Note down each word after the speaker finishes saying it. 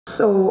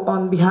So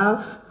on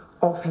behalf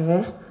of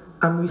her,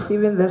 I'm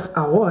receiving this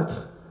award,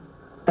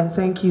 and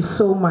thank you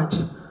so much.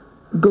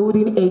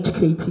 Golden Age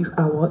Creative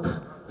Awards.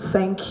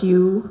 Thank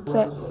you.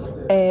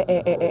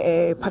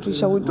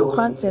 Patricia would do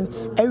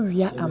Quantin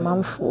area a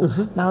month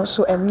for now,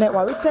 so and net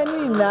while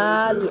returning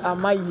now the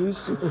Ama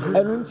use and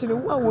until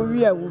one will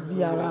be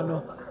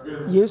around.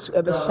 Yes,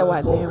 ever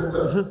shower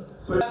name.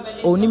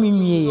 Only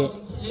me,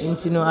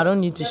 I don't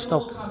need to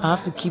stop. I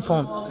have to keep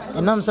on.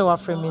 And I'm so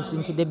afraid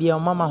into the be a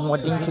mama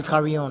wanting to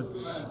carry on.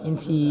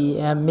 Into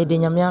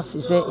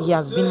Medenyamias said he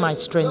has been my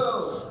strength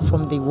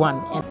from day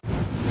one. And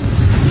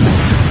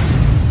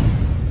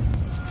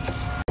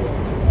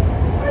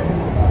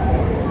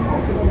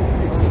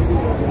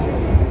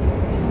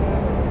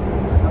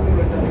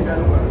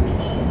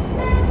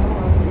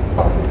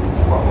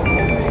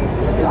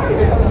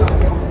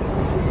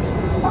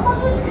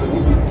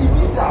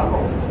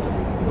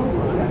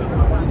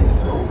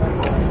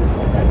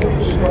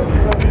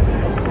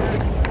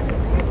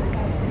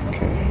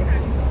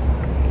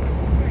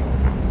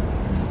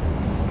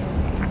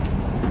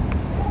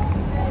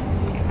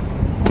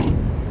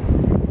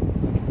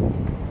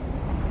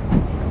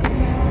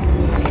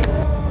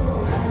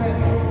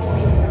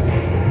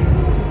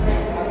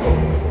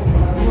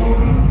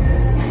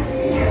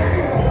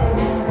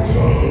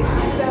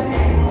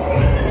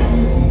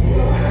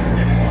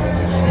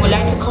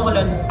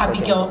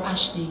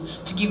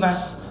to give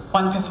us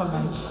one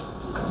performance.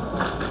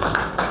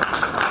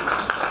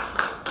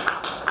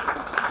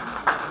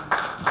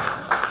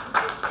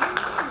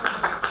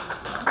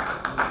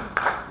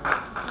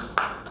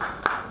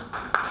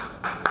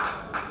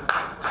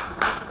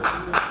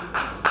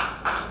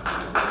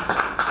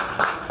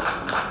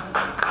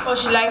 Oh,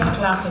 she likes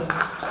clapping.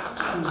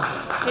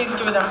 Please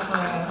give it up for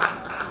her.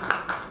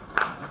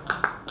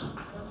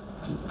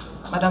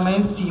 Madam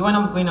Ng3g3, when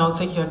I'm going, I'll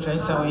take your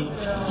dress away.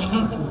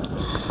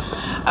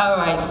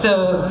 Alright,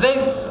 so this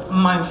is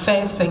my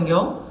first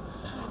single,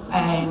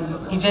 and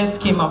it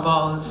just came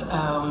about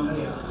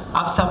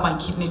after my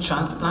kidney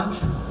transplant.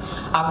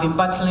 I've been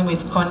battling with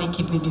chronic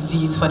kidney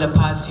disease for the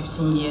past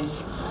 15 years.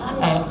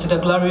 And to the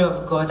glory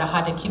of God, I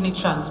had a kidney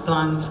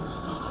transplant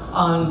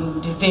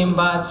on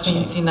December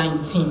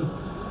 2019.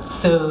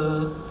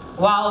 So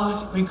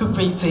whilst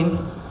recuperating,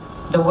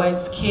 the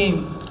words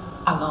came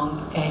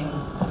along and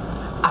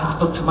I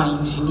spoke to my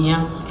engineer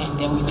and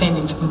then we turned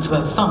it into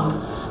a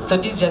song. So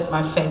this is just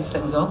my first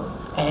single,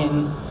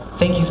 and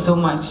thank you so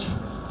much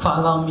for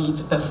allowing me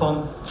to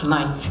perform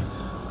tonight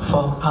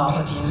for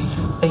our audience.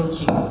 Thank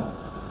you.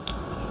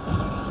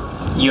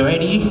 You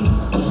ready?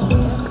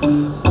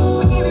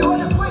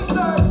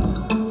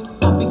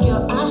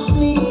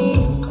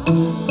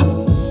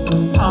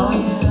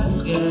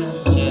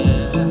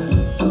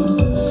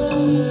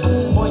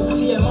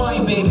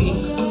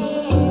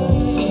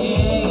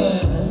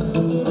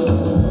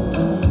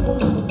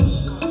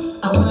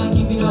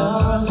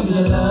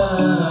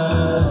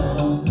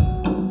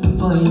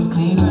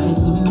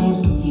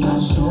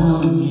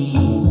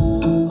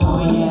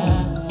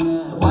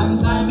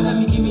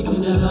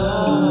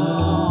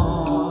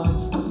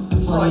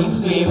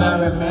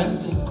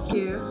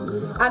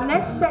 Our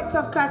next set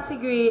of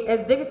category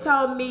is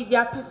Digital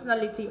Media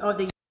Personality of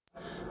the Year.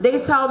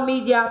 Digital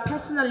Media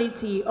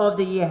Personality of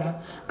the Year.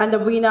 And the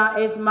winner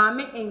is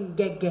Maame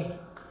Ng3g3.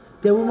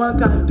 The woman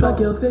can talk.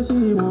 Girl say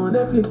she want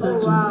Netflix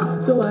and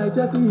chill. So I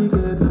just get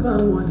even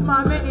one.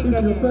 Maame Ng3g3.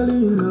 If you fell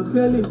in love,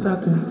 really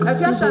starting. If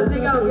you're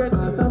shouting, I'll get you.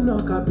 I'm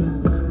not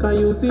capping. Can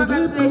you see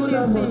this food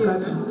I'm not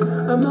catching?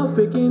 I'm not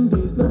faking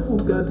this, no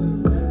fugazi.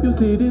 You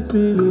see these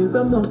feelings,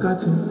 I'm not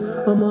catching.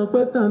 I'm a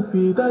quest and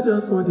feet, I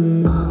just want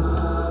it.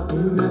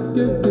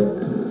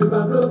 If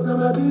I broke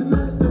some of these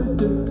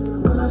messages,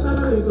 when I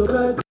shadow it go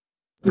back.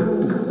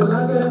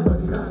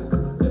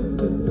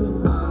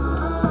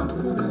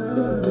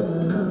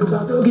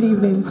 Good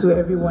evening to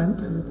everyone.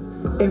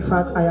 In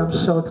fact, I am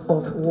short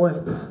of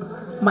words.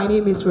 My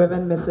name is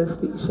Reverend Mrs.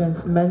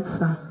 Patience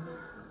Mensah.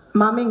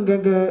 Maame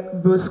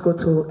Ng3g3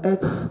 Broskoto,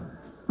 it's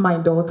my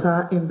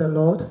daughter in the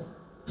Lord.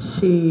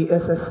 She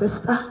is a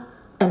sister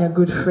and a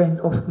good friend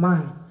of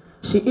mine.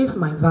 She is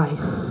my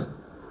vice.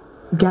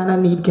 Ghana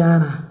need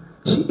Ghana.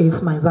 She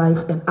is my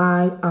vice and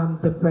I am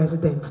the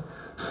president.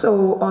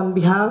 So on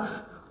behalf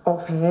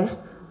of her,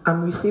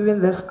 I'm receiving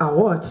this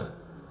award,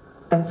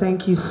 and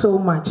thank you so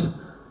much.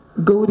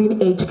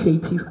 Golden Age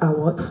Creative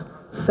Awards.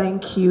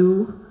 Thank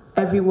you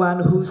everyone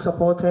who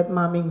supported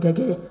Maame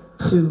Ng3g3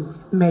 to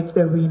match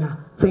the winner.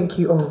 Thank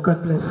you all.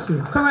 God bless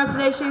you.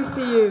 Congratulations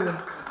to you.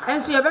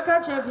 And so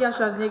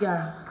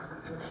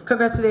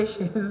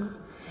congratulations.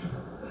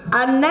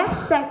 Our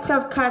next set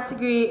of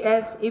category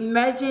is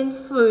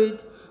Emerging Food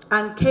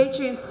and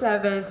Catering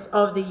Service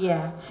of the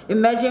Year.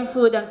 Emerging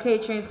Food and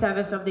Catering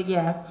Service of the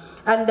Year.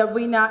 And the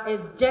winner is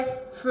Just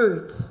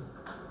Fruit.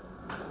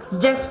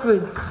 Just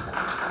Fruit.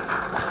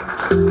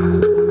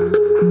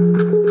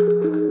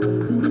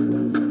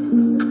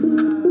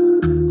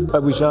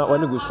 Abusha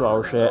wani gusu a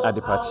wohwe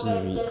Adepa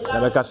TV na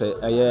beka se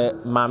eye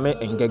Maame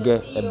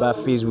Ng3g3 eba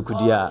Facebook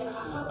dia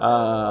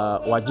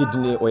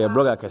wagidine oye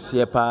blogger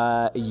kese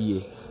pa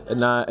yie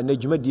na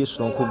dwumadie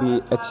sonko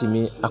bi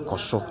atimi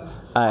akoso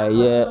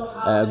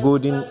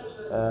golden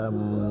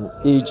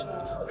age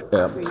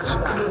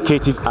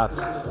creative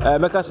arts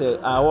meka say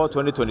award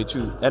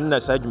 2022 and na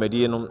sa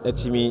dwumadie no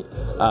atimi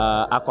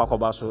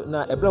akwakoba so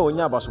na ebra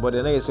wonya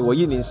abasobode na yese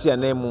woyi ne nsi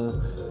anemu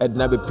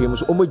edna bepem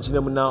so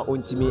omogina mu na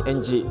ontimi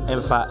enje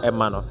emfa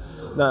ema no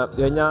na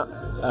yenya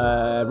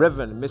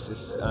Reverend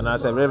Mrs. and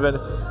as a Reverend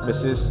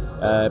Mrs.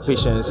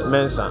 Patience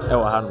Mensa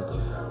ewa hanu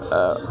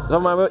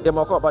no ya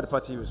mako about the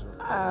party use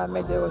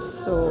me dey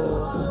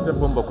so the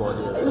bombo ko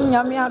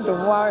nyame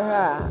adomwa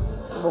ha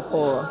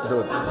boko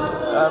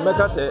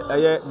meka say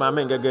eye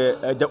Maame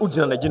Ng3g3 ja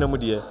ugina na gina mu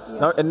de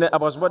na enne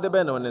abosbode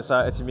be na won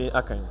sa atimi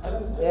akan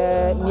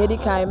nyedi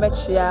kan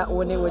mechia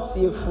woni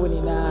watie fu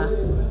ni na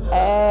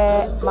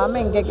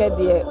Maame Ng3g3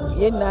 de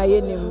ye na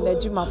ye nim na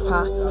djuma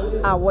pa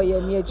a wo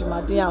ye ni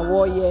adjumade a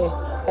wo ye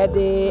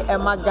ede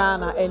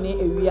Ghana ene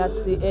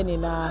ewiase ene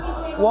na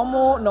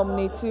womo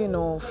nominated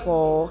no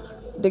for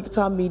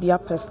Digital Media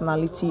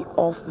Personality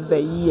of the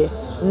Year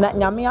na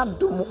nyame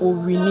adom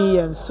owini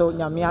yen so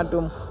nyame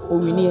adom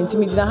owini enti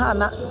mi gina ha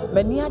na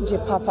mani age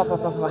papa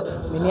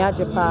mani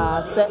age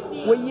pa se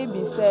woye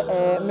bi se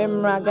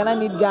memra Ghana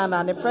need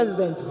Ghana ne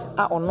president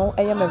a ono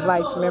eye me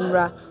vice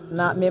memra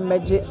na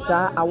memmeje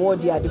sa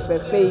award ya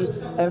defefe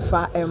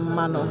emfa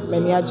emma no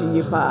mani age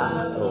yi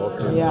pa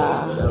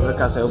yeah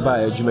meka se oba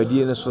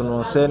adwumadie ne so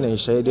no se ne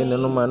nhye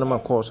no ma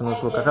course no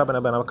so kakra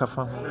bana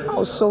kafa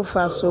oh so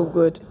far so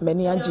good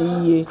mani age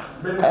yi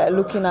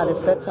looking at the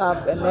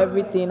setup and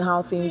everything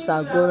how things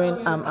are going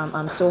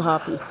I'm so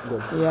happy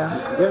good. Yeah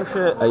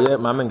aye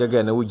Maame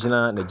Ng3g3 na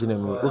wugina na gina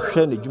mu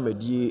wohwe na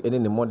dwumadie ene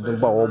ne modern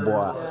ba wo bo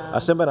a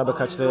asemba na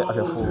beka kire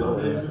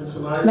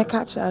ahwefo me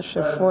ka kire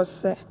ahwefo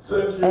se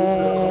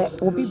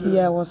obi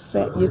bia wo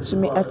se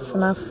yetumi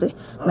etena se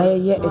na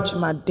ye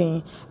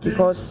adwumaden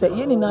because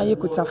ye ni na ye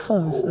kuta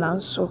phones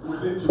nanso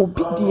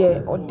obi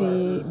de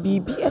odi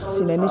bibi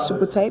esine ne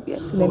subuta bi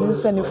esine ne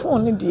nse ne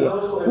phone de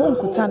won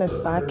kuta ne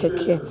sa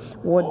keke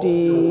wo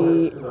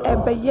de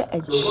ebeye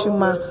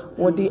adwuma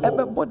wo de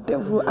ebebo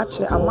dehuru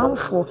akire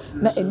amanfo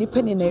na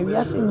enipa ni na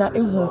wiase na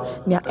ehu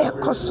ne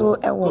ekoso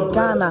ewo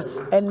Ghana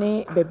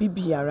ene baby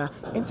biara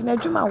enti na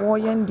adwuma wo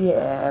ye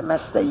de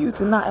mester youth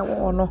na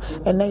ewo no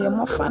ene ye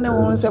mofra ne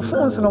won se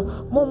phones no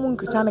momu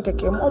nkuta ne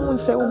keke momu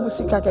nse wo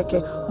musika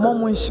keke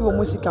momu nshi wo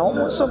musika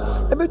wo so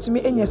ebetumi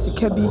enya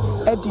sika bi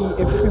edi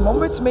efri mo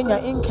betumi enya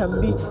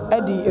income bi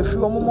edi efri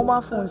wo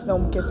mobile phones na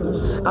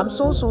umketimu I'm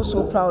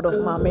so proud of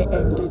Maame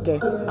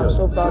Ng3g3 I'm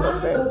so proud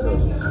of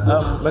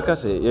her meka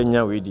say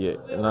yenya we de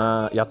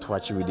na yato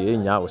achi we de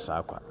yenya wo sa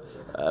akwa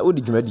wo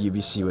di dwumadi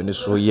bi si we ne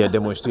so ye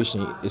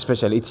demonstration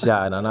especially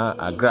itia na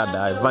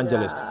agrada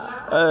evangelist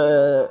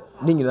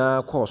ni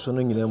nyina course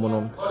no nyina mu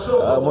no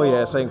mo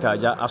ye senka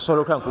ja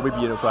asoro kran ko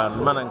bebie no kwa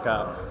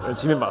mananka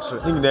ntimi maso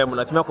ni nyina mu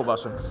na timi akoba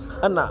so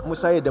ana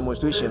musa ye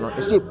demonstration no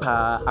ese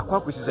pa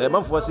akwakosi se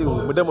manfo se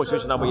mu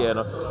demonstration na mo ye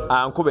no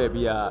anko ba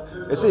bia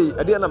ese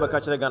ade na meka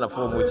kire Ghana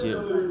fo mo tie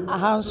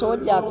aha so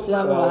di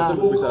atia no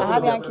aha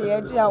de anke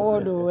ye ji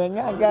awodo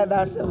enga gada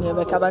asem ye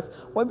beka but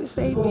we be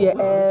say de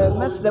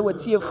message we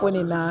tie fo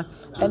ni na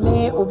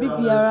ene obi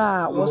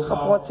biara wo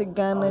support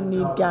Ghana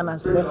need Ghana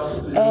se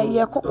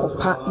ye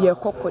kokopa ye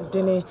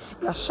kokodene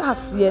ya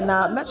shase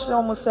na metro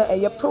almost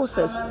say a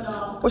process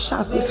o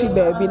shase fi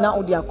baby na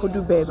odi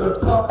akodu baby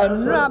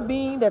enra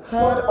being the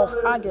 3rd of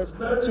August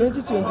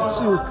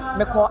 2022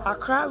 me call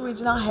Accra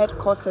regional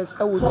headquarters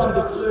e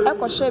wotude e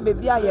ko share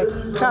baby aye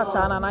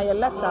krata na ye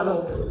letter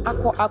no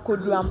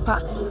akodu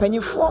ampa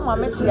panyifo ma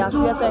meti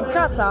ase se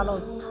krata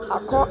no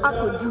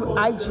akodu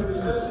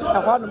IGP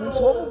e ho no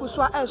nti wo bugu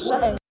so a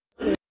ehwe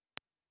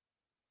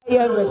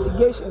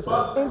investigations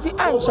inti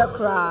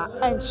anchakra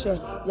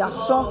anche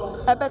yaso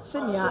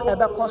ebetinia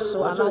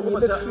ebekoso anani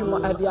ebefiri mo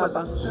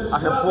adiaba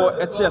ahefo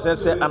etia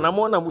se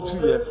anamo na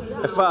mutuye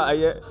efa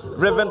aye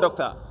Reverend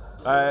Doctor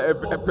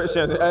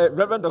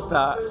Reverend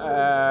Doctor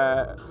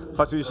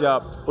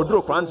Patricia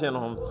Odro Quarantine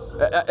no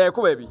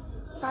ko baby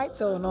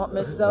title no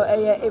Mr.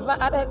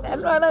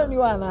 Eva ni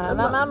wana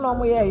na no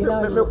mo ye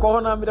ina me ko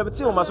na me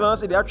debeti o maso na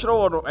se de atwere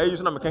wo no ayi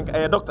so na me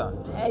kan doctor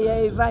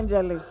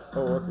evangelist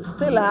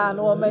still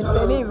no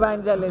maintain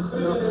evangelist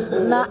no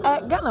na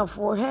Ghana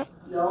for he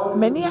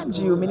many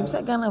agio menim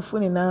say Ghana for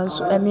ni na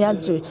so eni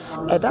age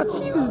that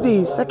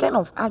Tuesday 2nd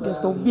of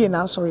August obi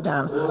na sorry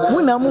dan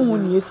muna mu hu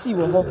ni esi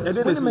wo ho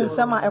me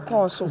nsama e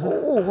ko so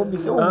ho bi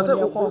se o mu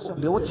e ko so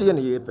de wote ye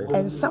ne ye pe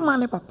ensama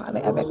ne papa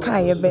ne ebe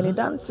kan ye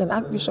Benedictine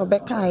Archbishop be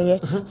kan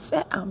ye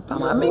say ampa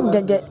Maame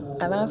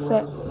Ng3g3 ana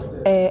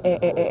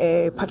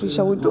say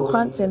Patricia Woodrow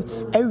Cranton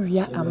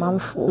area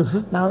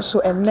amanfo now so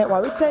enne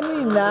wa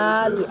retani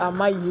na the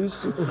ama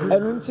Yesu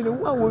enu ntini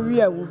wo wi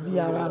a wo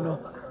biara no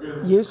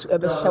Yesu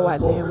ebe hyewa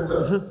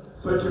dem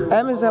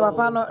emi se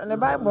papa no ne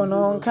Bible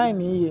no kan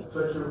ni ye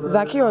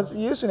Zacchaeus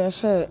Yesu na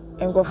hye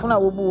engofo na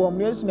wo bu wo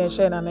Yesu na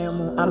hye na na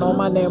mu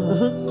anoma na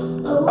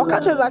mu o ka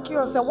che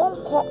Zacchaeus se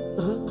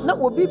wonko na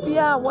obi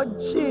bia wo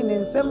chi ne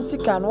nsem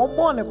sika no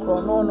obo ne kro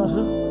no no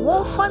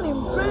won fa ne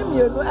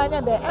premier no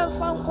anya de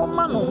emfa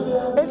nkoma no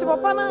enti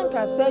papa na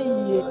nka se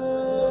yiye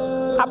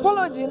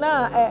apology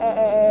na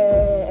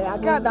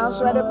agrada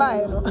so de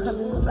buy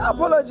no say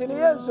apology ni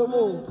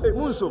yensomo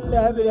munsom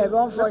be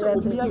won forget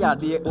obi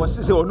ayade wo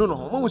se onu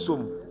no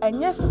munsom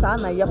enye sa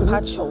na ye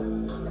pacho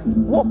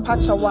wo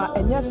pacho wa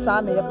enye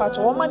sa na ye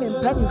pacho wo ma ne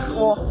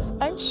mpanifo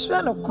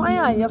enhwe no kwan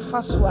a ye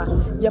fa so a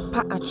ye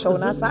pa acho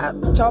na sa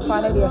chow pa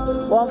ne de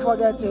won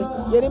forget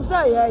yerim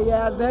say ye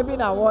azabi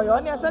na wo ye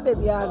oni say de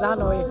bia za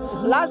no ye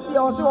last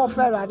year o se wo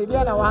fera de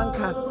na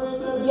wanka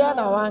dia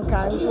na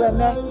wanka so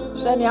ene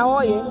hwe ne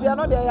awo ye ntia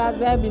no de ya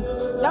azabi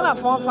Ghana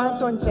for fan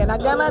to nche na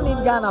Ghana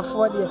need Ghana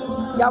for de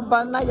ya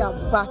ba na ya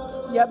ba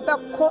ye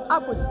be ko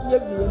akosie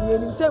wie ni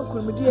enim se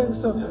nkurumdi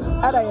enso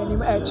ada ye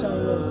nim etwen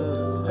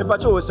ye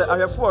ebacho wo se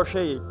ahwefo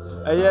ohwe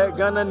ye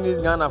Ghana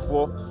need Ghana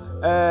for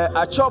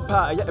a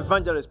chopper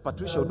evangelist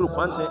Patricia Odo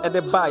Kwanten e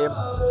de buy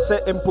say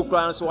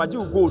empokran so waji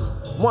gold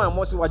mo an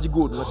mo se waji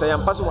gold no say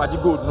yampa so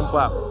waji gold no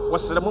pa wo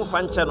sere mo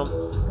fa nche no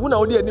wo na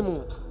wo de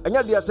animu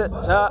enya de say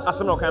sa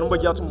asem na kan no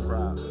bagi atom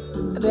kra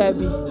there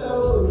be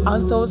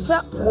until say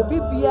obi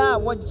bia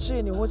wo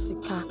je ne ho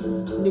sika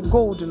ne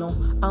gold no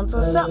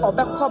until say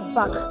obekọ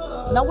back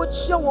na wo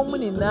tue wo mu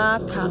ni na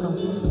aka no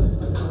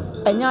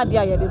enya de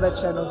aye de be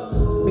che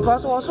no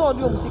because wo so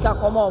odi sika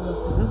komo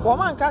wo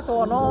man ka se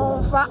wo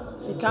no fa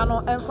sika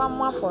no emfa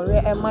mo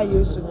afore ema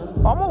Yesu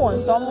omo won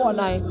so omo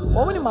onan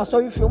omo ni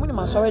masori fi omo ni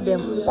masori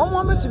dem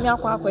omo metumi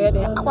akwa akoye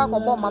dem akwa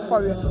akọbọ ma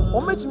afore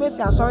omo metumi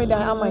si asori dem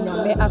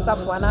amanyame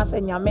asafo ana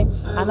ase nyame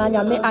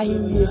ananyame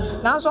ahimie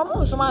na so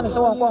omo nsoma ne se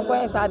won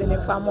konkon esa de ne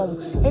fa mom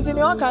enti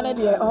ne oka ne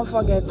de on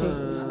forget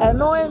and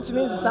no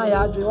entumi sisa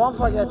ya adwe won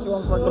forget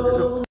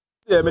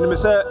yeah me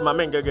say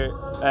Maame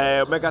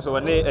Ng3g3 make us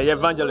one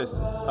evangelist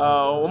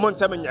omo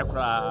ntem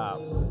nyakra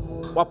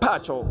wa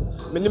pacho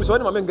menim so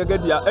Maame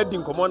Ng3g3 dia adi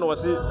nkomo na wo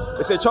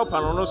se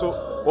chopper no so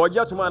o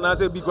gia tuma na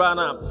say bi kwa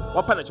na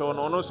wa pa na cho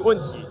no so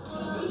onti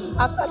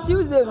after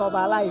Tuesday of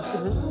our life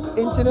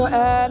into no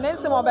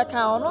nense mo be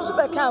kan no so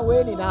be kan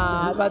we ni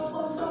na but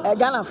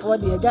Ghana for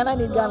the Ghana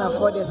need Ghana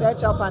for the say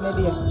chopper na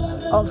there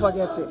don't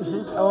forget it.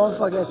 I won't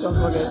forget it.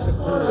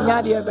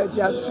 Nya dey be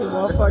just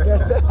won't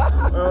forget it.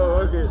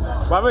 Oh, okay.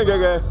 Maame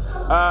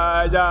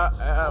Ng3g3 ja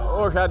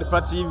o hwa the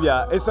party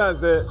bia it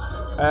sounds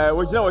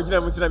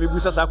wojina mutina bi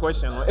busa sa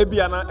question no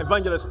ebia na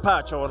evangelist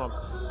patch no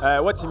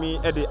what me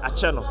e dey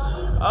ache no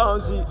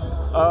anti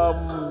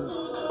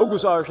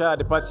oguso o hwa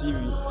the party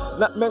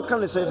na men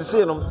kan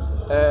say no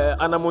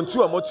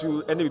anamontu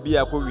amotu ene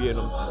bibia akọwie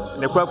no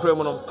ne kwakura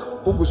mu no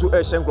oguso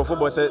e hye nkrofo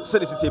bo say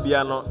city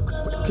bia no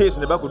case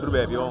ne ba koduru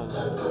ba bia on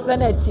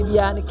senate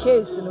bia no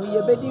case no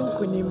ye bedi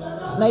nkunim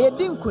na ye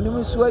di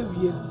nkunim so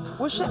awie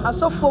wo hye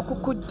asofo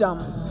kukudam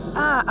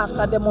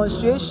after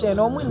demonstration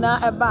omu na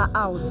eba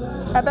out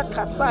ebe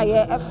kasa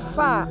ye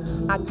efa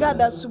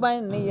agada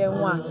suban ne ye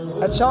ho a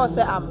eche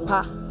se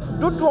ampa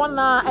dodo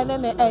na ene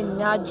ne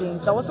enya adwen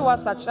sa wo se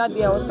wasachra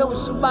de wo se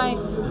suban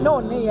no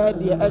ne ye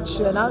de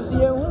eche na so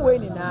ye hu we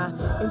ni na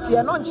nti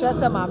ye no nche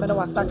se maame no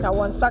wasakra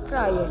won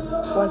sakra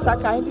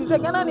nti se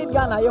Ghana need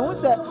Ghana ye hu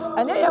se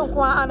enye ye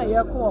nko ana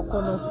ye ko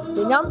okono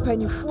ye nyam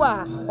panifu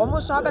a omo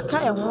so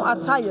abeka ye ho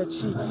ata ye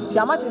chi ti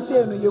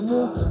amasese no ye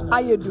mu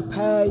ayedu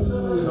pai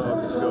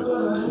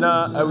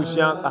na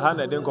awusia aha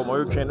na de nkomo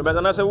yotwen no be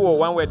na se wo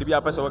one word bi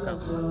apese waka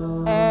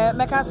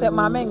meka se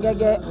Maame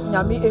Ng3g3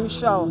 nyame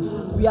ensure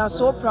we are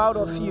so proud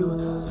of you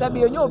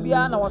sebi onye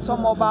obia na wato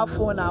mobile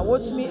phone a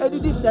wotumi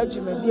edidi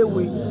sajumede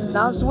we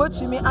na so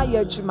wotumi aye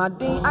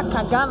adwumaden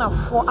aka Ghana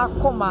for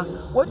akoma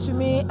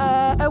wotumi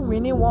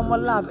winning one more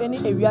love any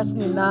areas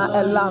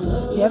na love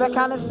ye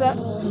beka ne se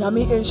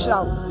nyame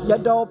ensure ye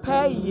do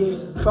pay ye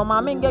from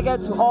Maame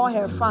Ng3g3 to all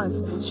her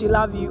fans she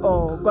love you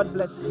all god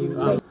bless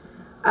you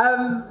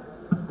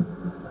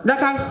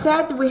like I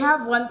said, we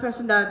have one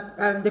person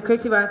that the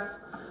creative arts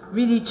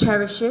really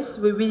cherishes.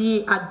 We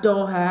really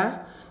adore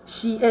her.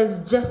 She is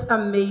just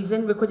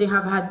amazing. We couldn't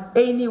have had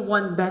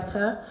anyone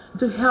better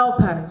to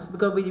help us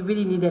because we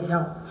really needed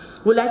help.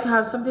 We'd like to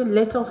have something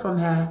little from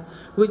her.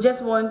 We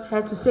just want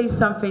her to say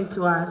something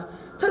to us.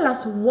 Tell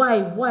us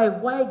why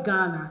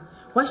Ghana?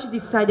 Why she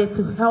decided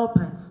to help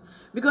us?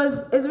 Because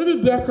it's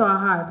really dear to our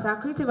hearts. Our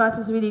creative art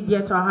is really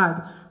dear to our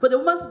hearts. But the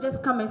woman to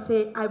just come and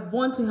say, I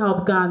want to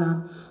help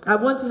Ghana. I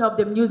want to help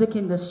the music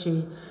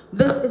industry.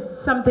 This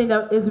is something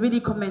that is really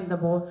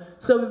commendable.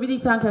 So we really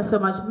thank her so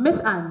much. Miss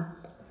Anne,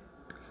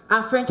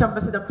 our French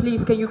ambassador,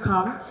 please can you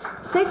come?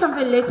 Say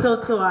something little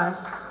to us.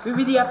 We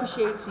really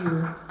appreciate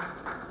you.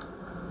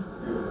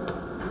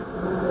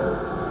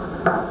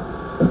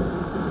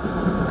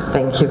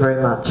 Thank you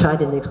very much. I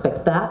didn't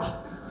expect that.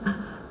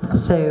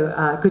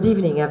 So, good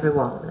evening,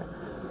 everyone.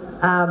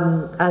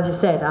 As you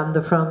said, I'm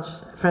the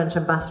French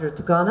ambassador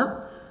to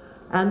Ghana,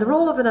 and the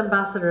role of an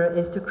ambassador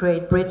is to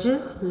create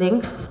bridges,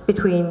 links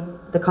between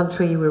the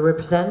country we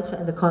represent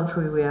and the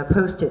country we are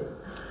posted.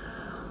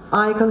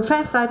 I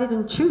confess I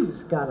didn't choose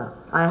Ghana.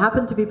 I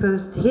happened to be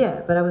posted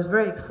here, but I was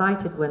very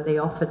excited when they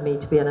offered me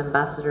to be an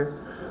ambassador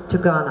to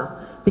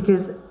Ghana,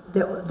 because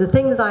the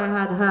things I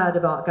had heard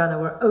about Ghana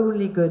were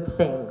only good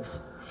things.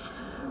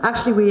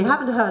 Actually, we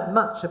haven't heard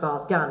much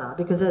about Ghana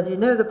because, as you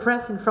know, the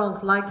press in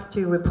France likes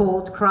to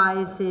report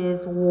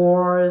crises,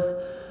 wars,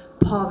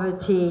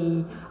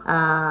 poverty,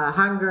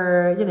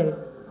 hunger,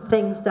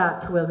 things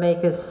that will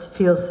make us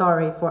feel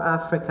sorry for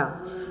Africa.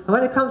 And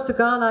when it comes to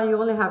Ghana,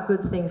 you only have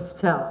good things to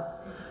tell.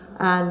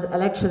 And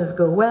elections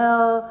go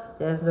well,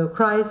 there's no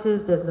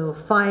crisis, there's no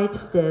fights,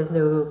 there's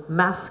no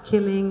mass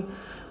killing.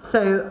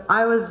 So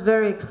I was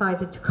very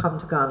excited to come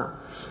to Ghana.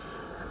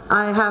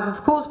 I have,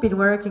 of course, been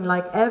working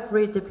like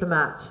every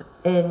diplomat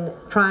in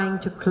trying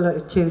to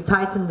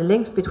tighten the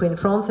links between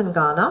France and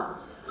Ghana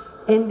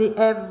in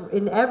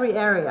every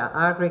area: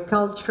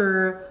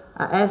 agriculture,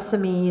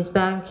 SMEs,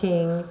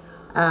 banking,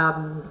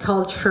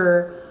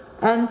 culture.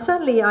 And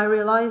suddenly I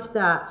realized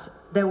that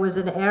there was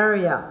an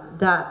area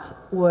that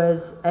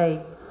was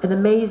an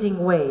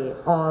amazing way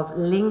of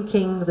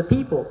linking the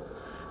people,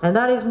 and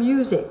that is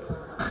music.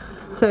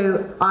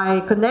 So I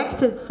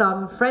connected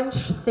some French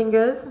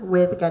singers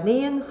with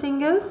Ghanaian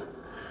singers.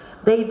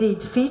 They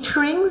did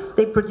featurings,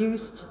 they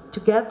produced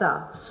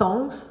together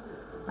songs,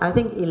 I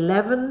think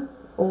 11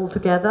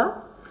 altogether.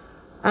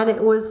 And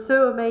it was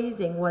so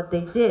amazing what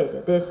they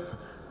did, this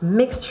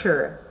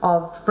mixture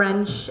of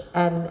French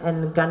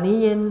and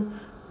Ghanaian.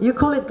 You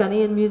call it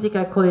Ghanaian music,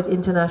 I call it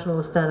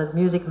international standard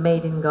music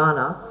made in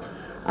Ghana,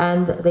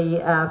 and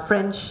the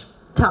French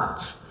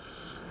touch.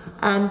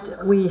 And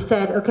we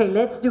said, okay,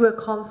 let's do a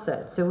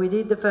concert. So we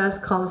did the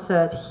first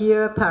concert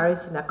here, Paris,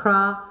 in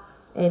Accra,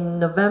 in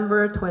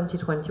November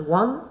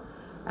 2021.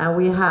 And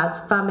we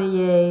had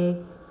Fameye,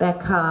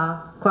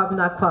 Becca,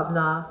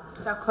 Kwabna.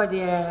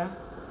 Sarkodie.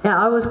 Yeah,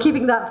 I was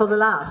keeping that for the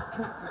last.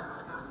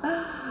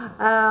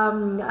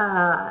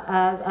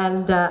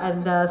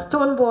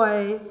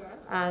 Stoneboy. Yes.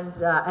 And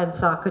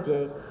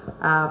Sarkodie.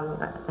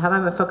 Have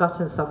I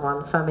forgotten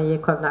someone? Famille,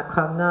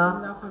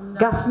 Kwabna,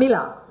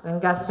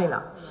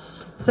 Gasmila.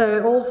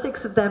 So all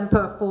 6 of them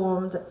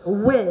performed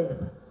with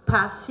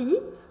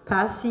Passy.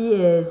 Passy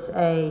is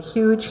a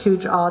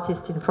huge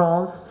artist in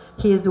France.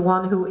 He is the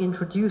one who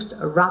introduced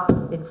rap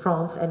in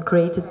France and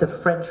created the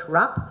French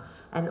rap.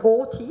 And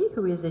Orti,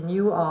 who is a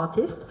new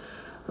artist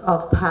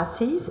of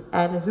Passy's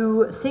and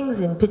who sings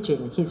in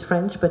Pidgin. He's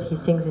French, but he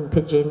sings in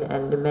Pidgin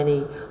and in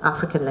many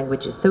African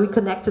languages. So we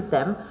connected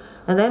them,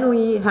 and then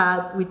we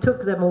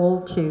took them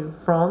all to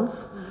France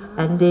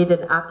and did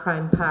an Accra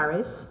in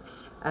Paris,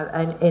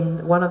 and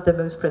in one of the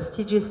most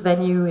prestigious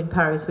venues in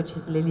Paris, which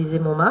is l'Élysée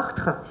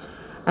Montmartre.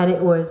 And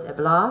it was a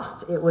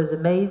blast. It was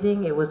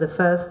amazing. It was the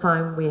first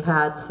time we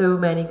had so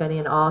many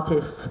Ghanaian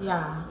artists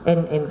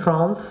in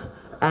France,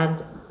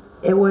 and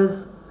it was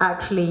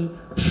actually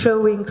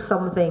showing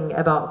something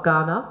about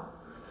Ghana.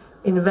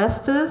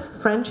 Investors,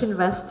 French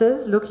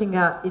investors, looking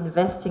at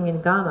investing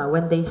in Ghana,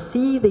 when they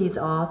see these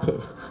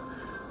artists,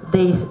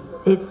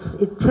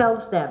 it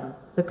tells them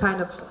the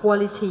kind of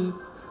quality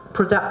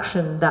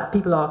production that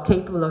people are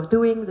capable of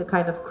doing, the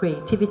kind of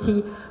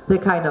creativity, the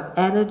kind of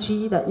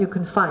energy that you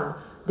can find.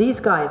 These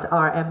guys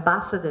are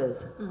ambassadors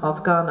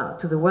of Ghana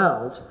to the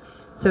world.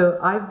 So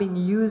I've been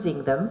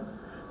using them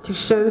to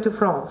show to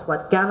France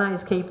what Ghana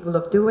is capable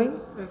of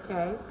doing,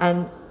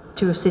 and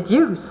to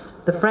seduce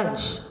the French,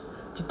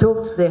 to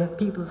talk to their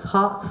people's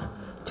hearts,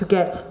 to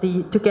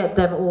get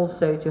them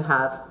also to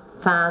have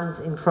fans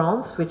in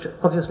France, which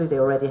obviously they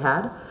already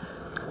had.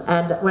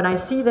 And when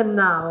I see them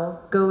now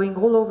going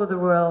all over the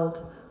world,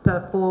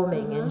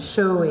 performing and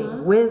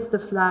showing with the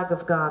flag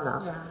of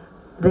Ghana,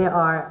 they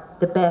are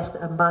the best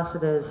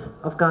ambassadors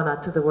of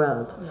Ghana to the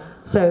world.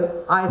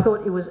 So I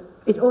thought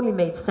it only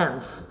made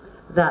sense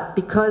that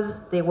because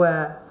they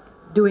were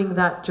doing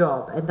that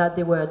job and that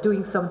they were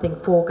doing something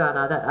for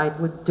Ghana, that I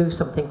would do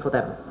something for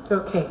them.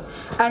 Okay.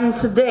 And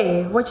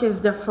today, which is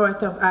the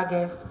 4th of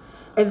August,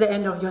 is the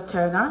end of your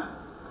term, huh?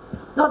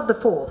 Not the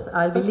 4th.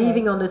 I'll be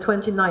leaving on the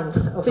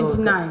 29th of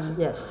 29th August.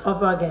 Yes.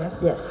 Of August?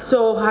 Yes.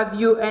 So have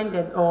you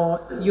ended, or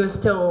you're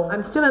still...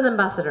 I'm still an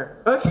ambassador.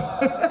 Okay.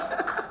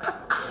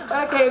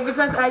 Okay,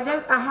 because I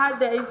had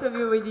the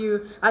interview with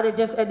you at the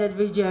just ended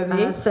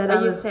VGMA. I said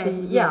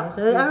yes.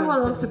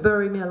 Everyone wants to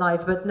bury me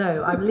alive, but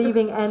no, I'm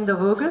leaving end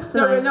of August.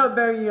 No, we're not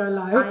burying you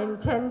alive. I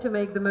intend to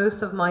make the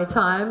most of my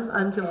time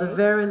until the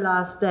very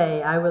last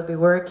day. I will be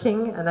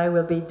working and I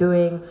will be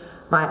doing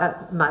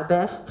my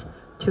best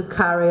to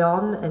carry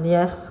on. And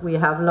yes, we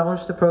have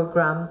launched a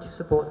program to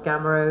support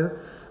Gamero,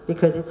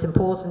 because it's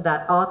important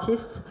that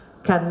artists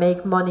can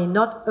make money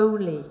not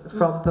only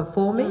from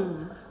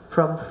performing,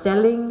 from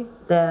selling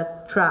their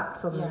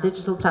tracks on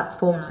digital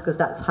platforms, because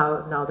that's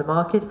how now the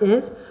market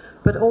is,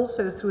 but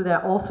also through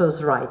their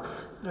authors' rights.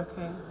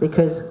 Okay.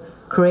 Because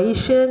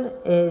creation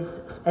is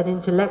an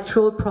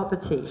intellectual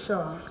property.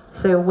 Sure.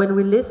 So when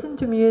we listen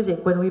to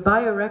music, when we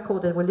buy a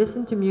record and we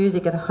listen to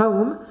music at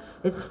home,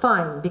 it's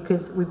fine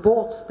because we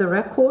bought the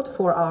record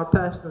for our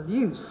personal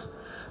use.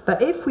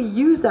 But if we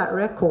use that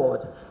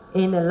record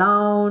in a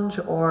lounge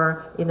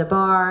or in a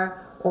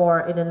bar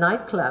or in a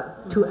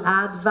nightclub to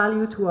add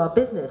value to our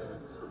business,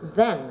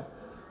 then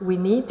we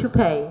need to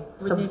pay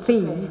some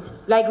fees.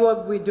 Like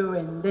what we're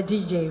doing, the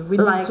DJ, we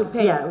need to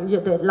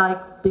pay.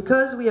 Like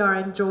because we are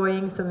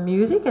enjoying some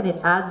music and it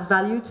adds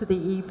value to the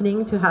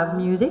evening to have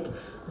music,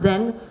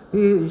 then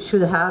we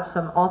should have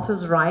some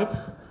author's rights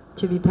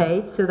to be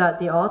paid so that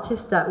the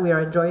artists that we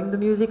are enjoying the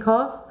music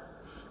of,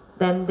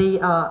 then they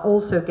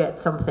also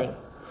get something.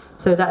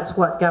 So that's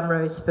what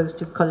Gamro is supposed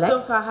to collect.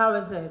 So far, how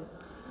is it?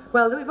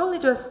 Well, we've only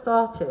just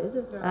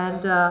started,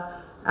 and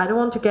I don't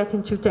want to get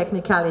into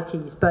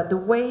technicalities, but the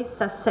way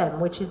SACEM,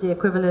 which is the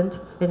equivalent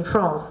in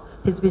France,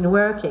 has been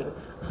working,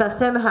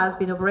 SACEM has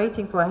been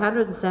operating for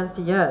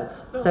 170 years.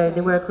 So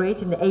they were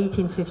created in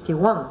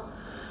 1851.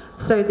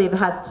 So they've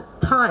had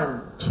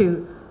time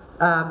to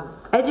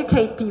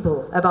educate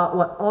people about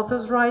what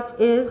author's rights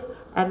is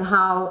and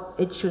how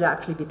it should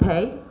actually be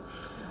paid.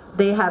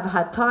 They have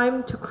had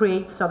time to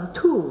create some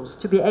tools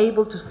to be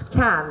able to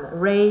scan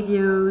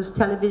radios,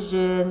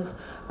 televisions,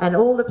 and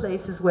all the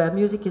places where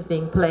music is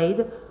being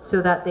played,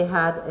 so that they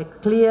had a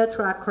clear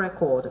track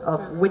record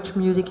of which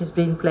music is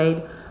being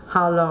played,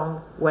 how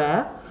long,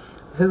 where,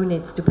 who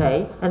needs to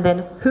pay, and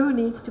then who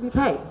needs to be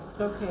paid.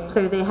 Okay.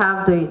 So they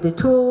have the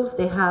tools,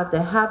 they have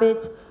the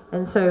habit,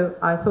 and so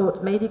I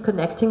thought maybe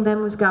connecting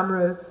them with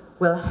Gamro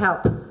will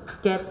help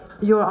get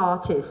your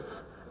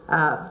artists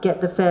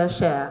get the fair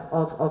share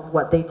of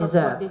what they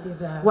deserve.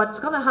 What's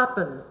going to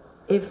happen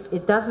if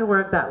it doesn't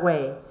work that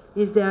way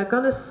is they're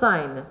going to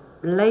sign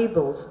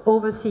labels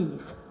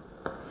overseas.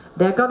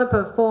 They're going to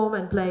perform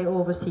and play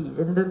overseas,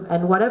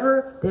 and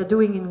whatever they're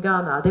doing in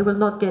Ghana, they will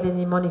not get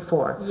any money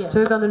for. Yes. So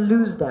you're going to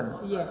lose them.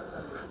 Yes.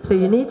 So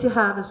you need to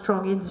have a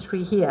strong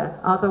industry here,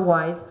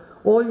 otherwise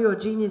all your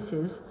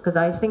geniuses, because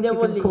I think you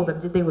can call them,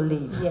 they will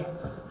leave. Yes.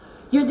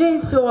 You're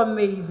doing so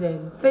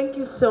amazing. Thank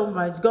you so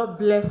much. God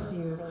bless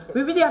you.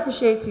 We really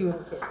appreciate you.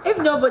 If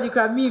nobody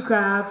can, me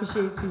can, I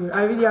appreciate you.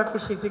 I really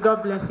appreciate you.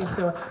 God bless you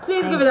so much.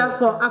 Please give it up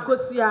for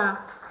Akosia.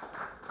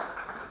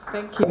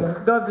 Thank you.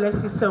 God bless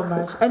you so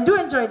much. And do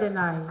enjoy the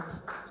night,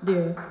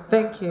 dear.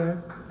 Thank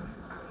you.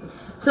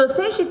 So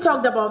since she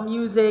talked about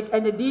music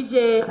and the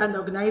DJ and the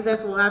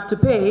organizers will have to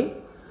pay,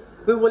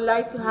 we would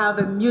like to have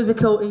a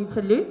musical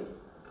interlude.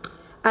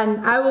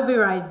 And I will be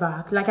right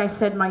back. Like I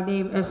said, my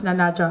name is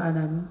Nanaja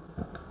Anan.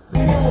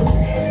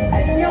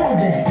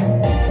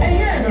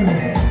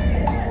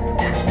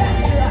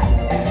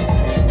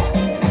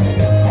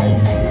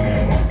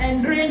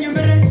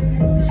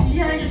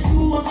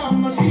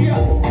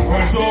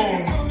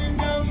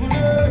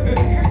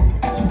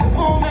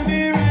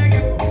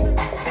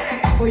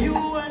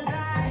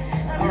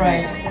 All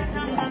right.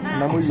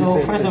 So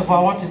first of all,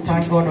 I want to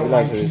thank God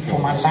Almighty for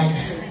my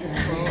life,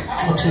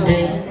 for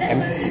today,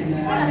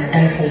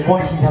 and for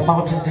what He's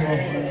about to do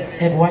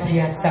and what He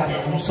has done.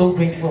 I'm so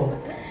grateful.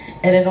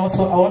 And then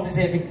also, I want to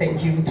say a big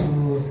thank you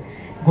to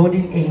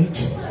Golden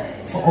Age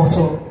for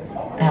also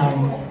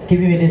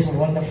giving me this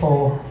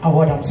wonderful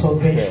award. I'm so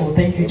grateful.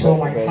 Thank you to all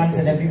my fans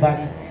and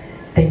everybody.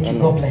 Thank you.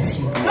 God bless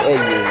you.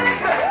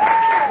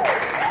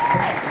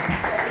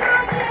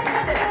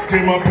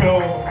 Tim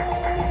Appel.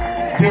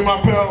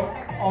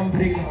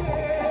 Unbreakable.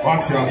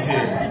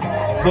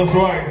 That's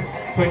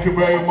right. Thank you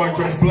very much.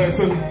 It's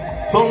blessing.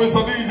 So,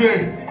 Mr.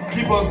 DJ,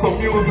 keep us some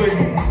music.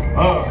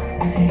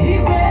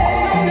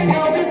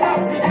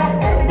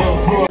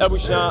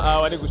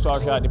 Abusha, when you go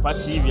to the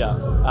party,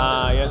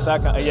 yes, I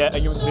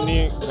you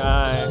finish,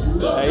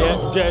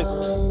 yes,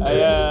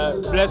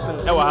 blessing,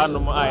 our hand,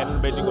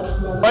 and bedding.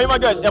 Why, my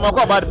guys, I'm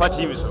about the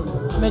party.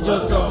 Major,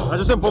 so I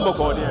just sent Pombo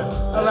call here.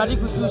 already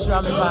good to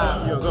show me.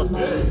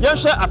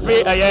 Yes, I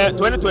feel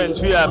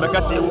 2023,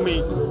 Macassi,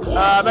 Umi,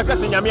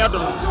 Macassi,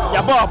 Yamiadum,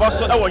 Yabo,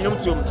 Bosso, our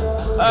YouTube.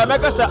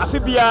 Macassa,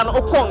 Afibian,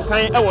 Okon,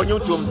 kind our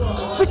YouTube.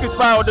 Secret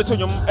power, the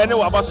Tunum, and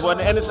our boss one,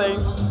 and saying.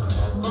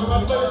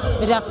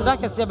 It has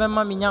like a 7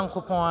 mammy young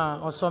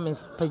coupon or some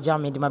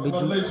pajama, my baby,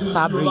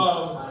 Sabri,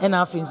 and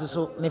our friends,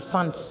 so my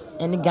fans,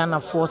 any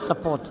Ghana for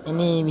support,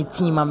 any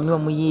team, I'm no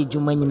more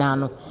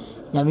Jumanino.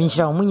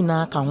 Yamisha, we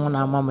now can hold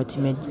our mamma to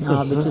make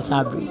now be to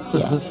Sabri.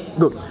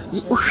 Good.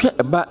 You share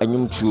about a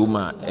new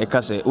tumor, a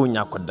casse,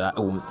 Unyakoda,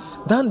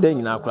 Dan then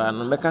in our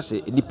crown,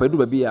 Macassi, the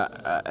Pedu be a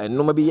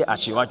no maybe a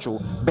chivacho,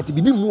 but to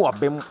be more of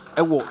them,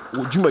 a war,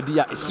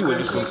 Jumadia, a sewer,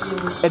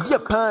 a dear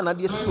pan, a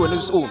dear sewer,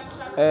 his own.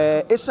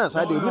 Essence,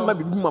 I do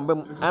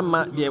remember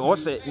Amma, the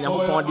Ose,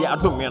 Yamapon, the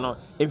Adomiano,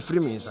 and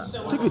Freeman's.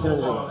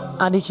 Secretary.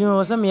 Additional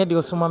was a mere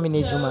deal, so mammy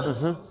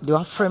Nejuma. You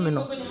are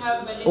criminal.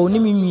 Only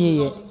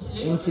me,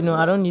 into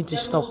I don't need to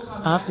stop.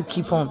 I have to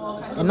keep on.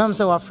 And I'm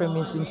so afraid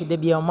into the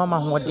be a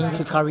mama who are going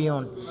to carry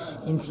on.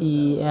 Into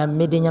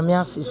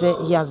Medenyamias,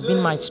 he has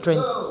been my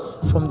strength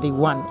from the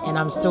one, and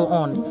I'm still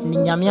on.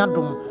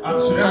 Ninyamiadum.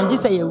 And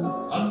this say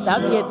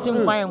that we had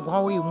seen why and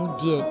how we would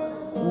dear.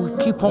 We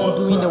keep on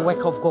doing the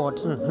work of God.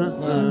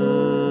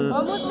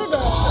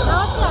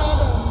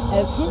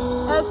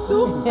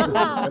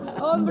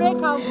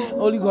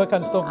 Only God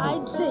can stop me.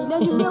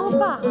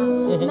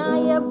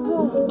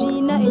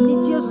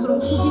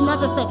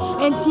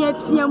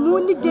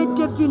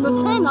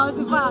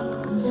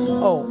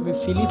 Oh, we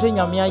feel listening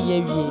Yamia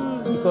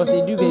because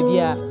they do baby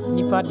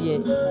nipa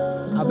dear.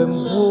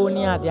 abembuo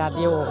ni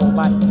ade wo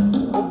but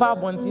oba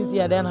bontin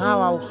see then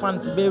how our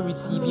fans be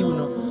receive you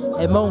no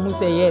e ma who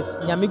say yes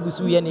nyame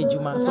gusu ye na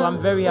ejuma so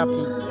I'm very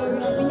happy.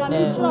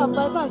 Nyame sure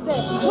person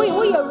say we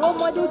a role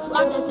model to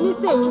others me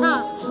say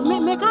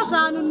me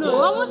kasa no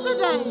almost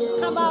there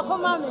kaba ko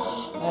mama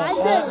I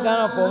say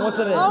Ghana for almost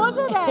there I was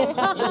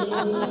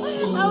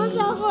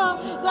for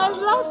there's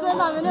last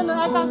time I no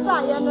I can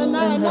say ya no na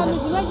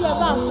me be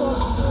about so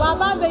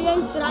baba be yen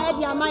sira e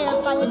dia ma ya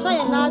fa ye try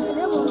na se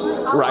ne mo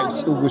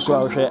right uguso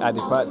ahwe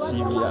Adepa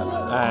TV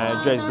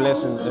Joyce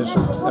Blessing so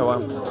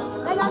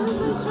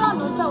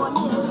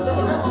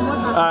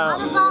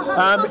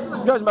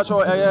just about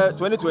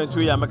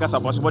 2022 year make us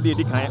possible dey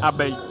kan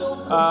abay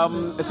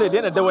say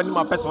dey na dey when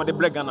my person dey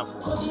black Ghana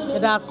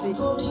that's it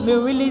me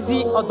release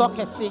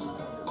odokese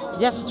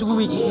just 2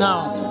 weeks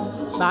now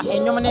but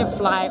enyomne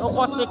fly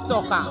over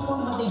TikTok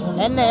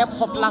and a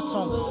popular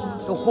song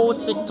the whole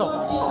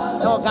TikTok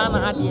Ghana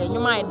had the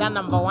enyoma that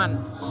number 1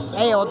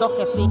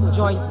 odokese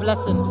Joyce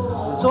Blessing.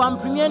 So I'm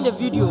premiering the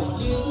video.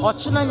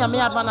 Ochina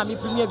nyame adwana me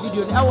premiere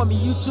video. I want my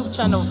YouTube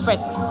channel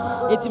first.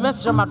 It's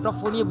message my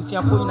phone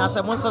ebusiafo na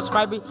say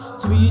subscribe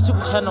to my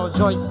YouTube channel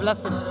Joyce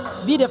Blessing.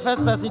 Be the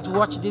first person to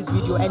watch this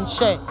video and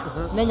share.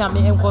 Na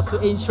nyame enkoso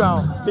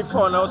ensure.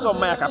 Before now so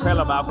my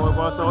acapella ba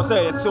so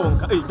say it's on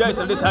guys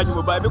and this haju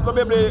mobile because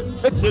be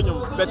etie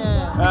nyum but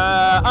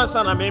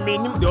answer na me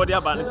nim the other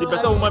aba nti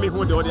pese wo ma me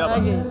hu the other aba.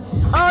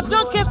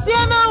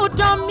 Odokese na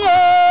udomie.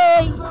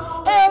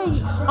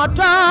 Hey,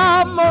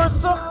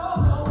 odamorso.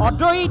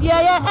 Odoi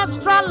dia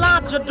extra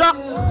large dog.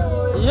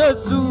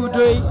 Yes,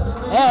 udoi.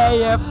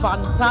 Hey,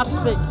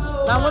 fantastic.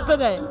 Now what's the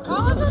name?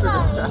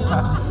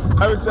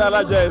 I would say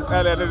I just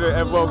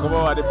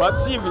Adepa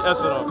TV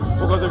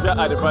because of your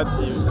Adepa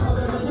TV.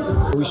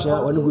 We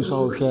share when we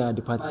saw share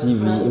Adepa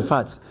TV. In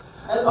fact,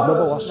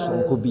 Ababa was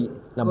so could be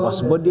na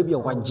basketball be a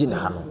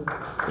wajina.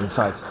 In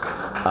fact,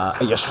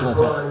 yes,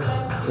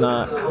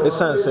 na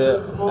esan say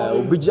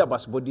obiji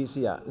basketball this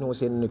year no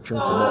say no twin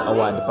komo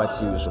awa Adepa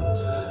TV so.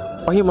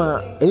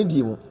 Ohima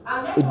eni mu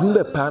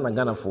edumbe pa na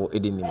Ghana for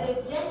edeni mu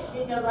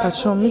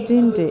Pacho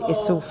meeting de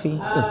Sophie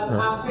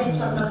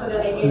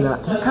na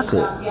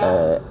kase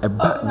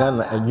eba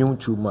Ghana anyum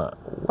chuma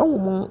wawo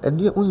mu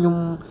ede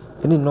onyum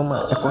eni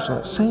noma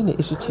ekoso sai na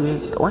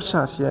esitie wa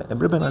hyase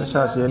ebrebe na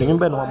hyase eni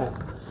mbe na wabo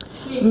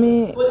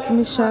me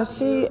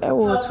hyase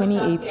ewo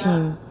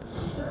 2018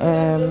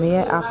 me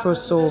Afro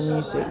soul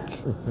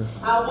music.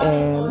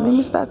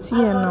 Me start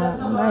here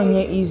no na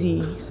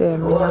easy say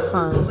me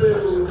fans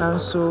and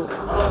so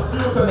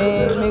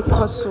me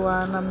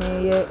koswa na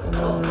me ye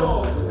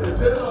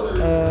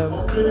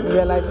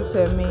realize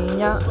say me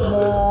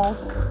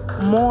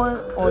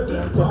more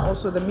audience and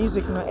also the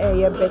music no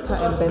better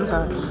and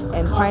better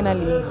and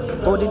finally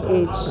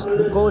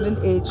Golden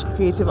Age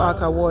Creative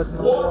Art Award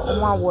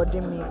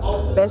awarding me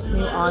best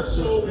new artist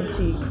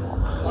in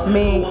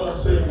me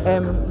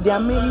they are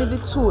made the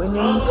two in the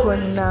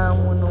now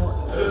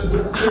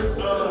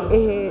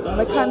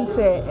I can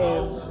say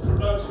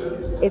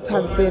it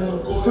has been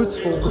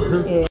fruitful.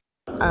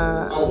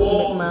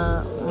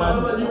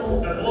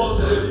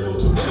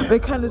 We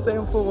can't say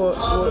for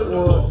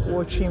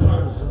watching.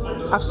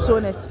 I've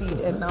sown a seed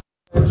and now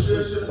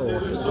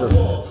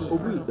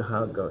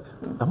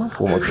I'm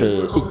for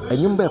and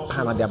you be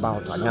pan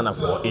about Ghana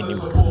for any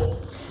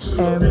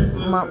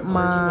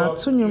my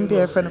two new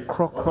dear friend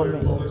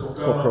Crockrome.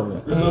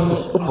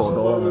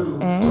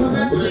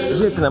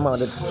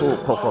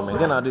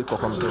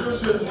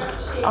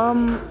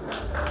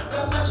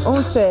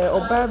 Say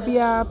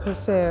Obabia per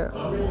se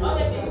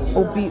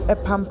Obi a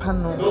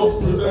pampano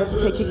Obi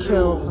taking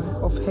care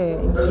of her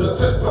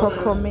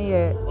Crockrome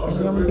and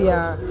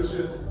Yombia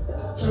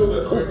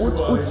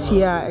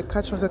Utia a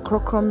catch was a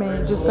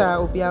Crockrome just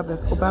Obia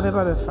Obaba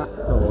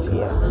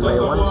my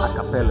one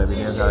acapella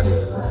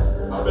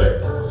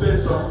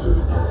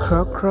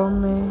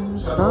Crockrome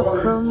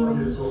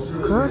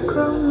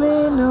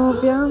no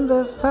biambe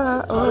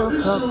fa oh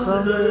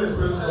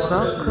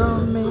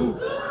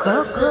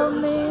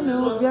Crockrome no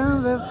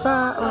biambe fa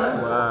oh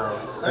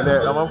wow and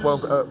then I'm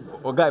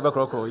for guy back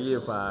crocro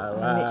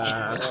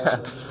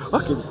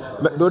okay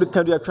but do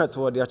can do a chat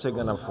toward the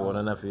Ghana for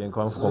and if you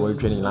come for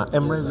training na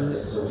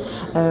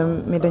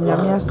me the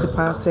nyame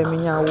asipa say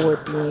me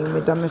award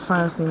me da me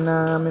fans ni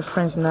na me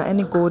friends na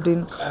any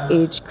Golden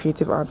Age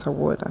Creative Art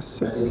Award I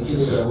say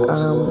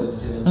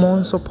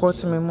mon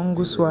support me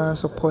monguswa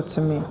support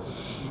me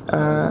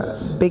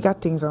bigger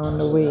things are on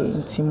the way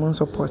in Timon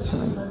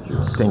supporting me.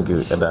 Thank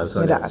you. Thank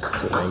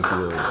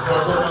you.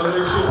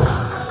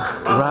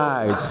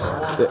 Right.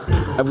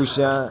 I wish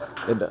share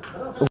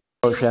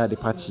the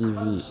party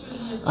TV.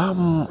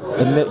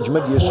 And let you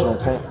make your song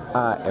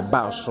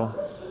about song.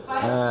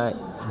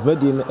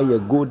 Wedding a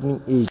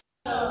Golden Age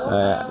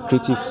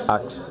Creative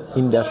Arts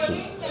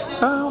Industry.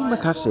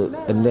 Like I said,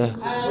 and then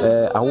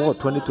award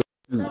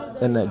 2022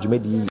 and you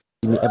made in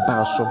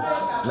about song.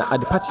 Na at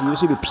the party you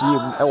should be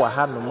PM e wa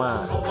ha no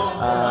ma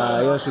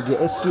you should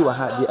the SC wa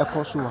ha the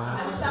ekoso wa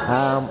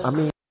I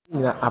mean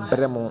na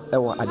abremo e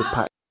wa at the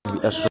party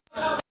eso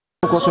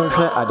because we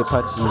share at the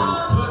party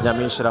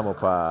nyame nhira mo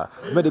pa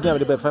me de bia me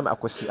de be fam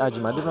akosi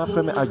agima de na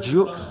fam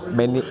agio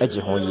mani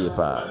age ho ye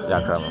pa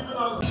yakra mo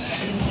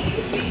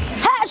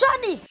hey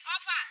Johnny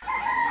ofa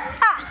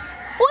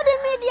udi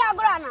media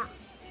grana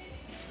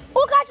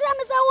o ka kire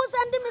me se wo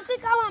send me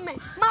sika ma me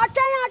ma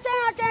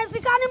atwen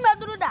sika ni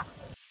meduru da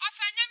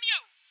ofa nyame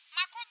o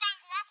mako bank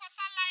wa ko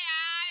sala ya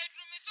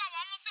edru mi so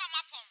wa mo so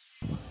mapon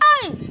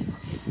ai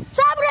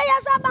sabre ya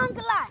sa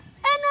bank la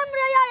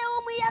enemre ya yo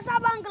mu ya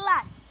sa bank la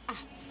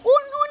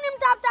unim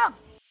tap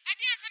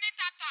edian so ni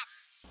tap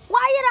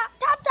waira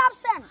tap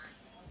send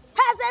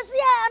has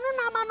esia anu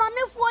na ma no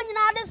ne fo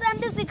nyina de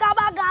send sika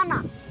ba Ghana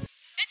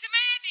enti me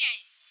ye de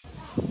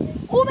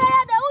ube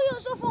ya de u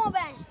use phone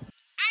ben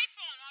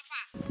iPhone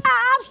ofa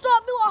app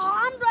store bi wo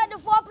Android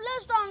for Play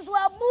Store so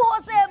abu ho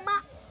se ma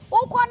o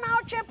ko na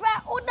o chepe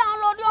o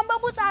download yo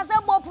mbebu sa se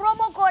bo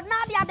promo code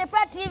na dia de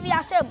pet TV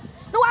asem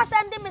no wa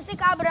send me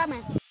sika bra me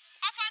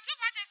ofa tu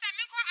pa che se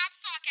me ko app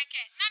store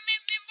keke na me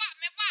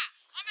ba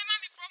o me ma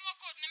me promo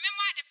code ne me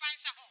mo ade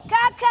pansha ho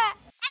keke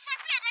ofa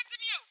se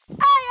betimi o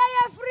ay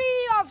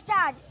free of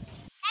charge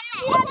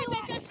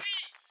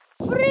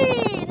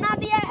free na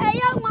dia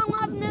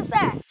nwanwa ne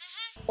se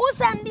u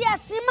send dia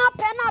sima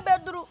pena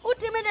bedru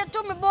utimi de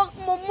to me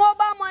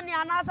mobile money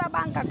anasa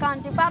bank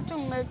account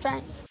fatum me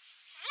twan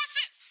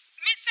wose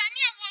me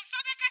sani e won so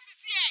be ka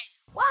sisi e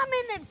 1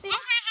 minute si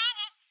ofa ha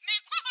ho me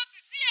ko ho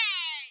sisi e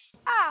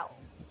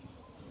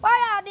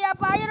why dia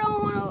pa yiro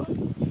hu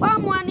wa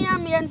mo ani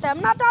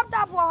amientem na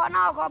tap wo ho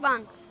na ko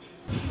bank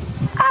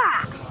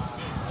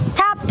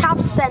tap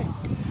send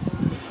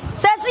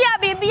Sesia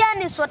bibia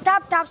ni so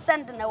tap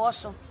send na wo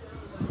so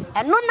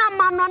eno na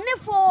manone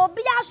fo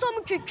obi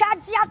asom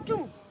twitwaje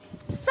atum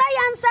say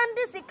yan send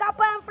sika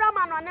pa enfra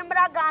manone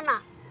mra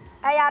Ghana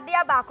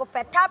ayade ba ko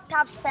pe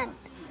tap send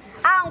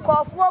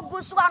ankofo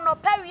ogusu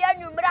anopa wi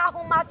anwumra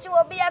ahomache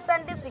obi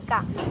send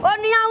sika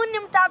onua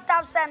unim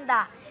tap send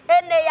a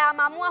ene ya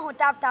mamu ahu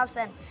tap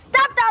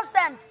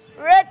send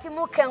rate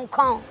mu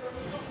kenkon